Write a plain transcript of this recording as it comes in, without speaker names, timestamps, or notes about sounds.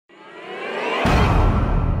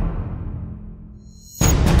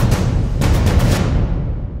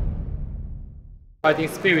Fighting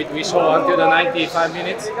spirit we show until the 95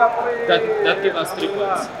 minutes that give us 3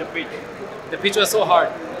 points. The pitch was so hard,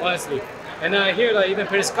 honestly. And here even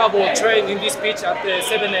Periscabo train in this pitch at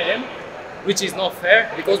 7 a.m. which is not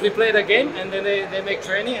fair because we play the game and then they make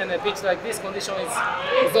training and a pitch like this condition is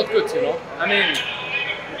not good, you know. I mean,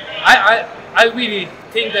 I really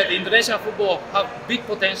think that Indonesian football have big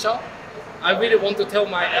potential. I really want to tell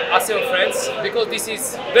my ASEAN friends because this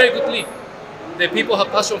is very good league. The people have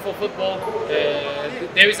passion for football.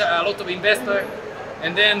 There is a lot of investor,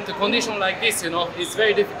 and then the condition like this, you know, is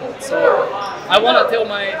very difficult. So I want to tell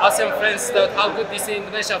my ASEAN friends that how good this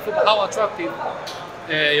Indonesian football, how attractive,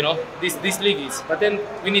 you know, this league is. But then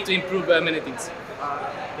we need to improve many things.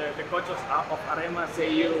 The coaches of Arema say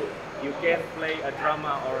you can't play a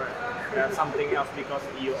drama or something else because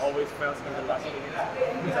you always fail in the last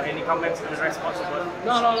minute. Is there any comments and responsible?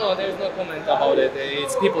 No, there is no comment about it.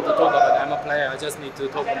 It's people to talk about. I'm a player. I just need to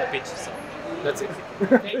talk on the pitch. So that's it.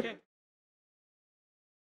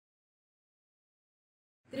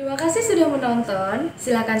 Terima kasih sudah menonton.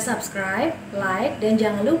 Silakan subscribe, like, dan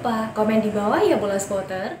jangan lupa komen di bawah ya bola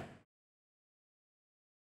spotter.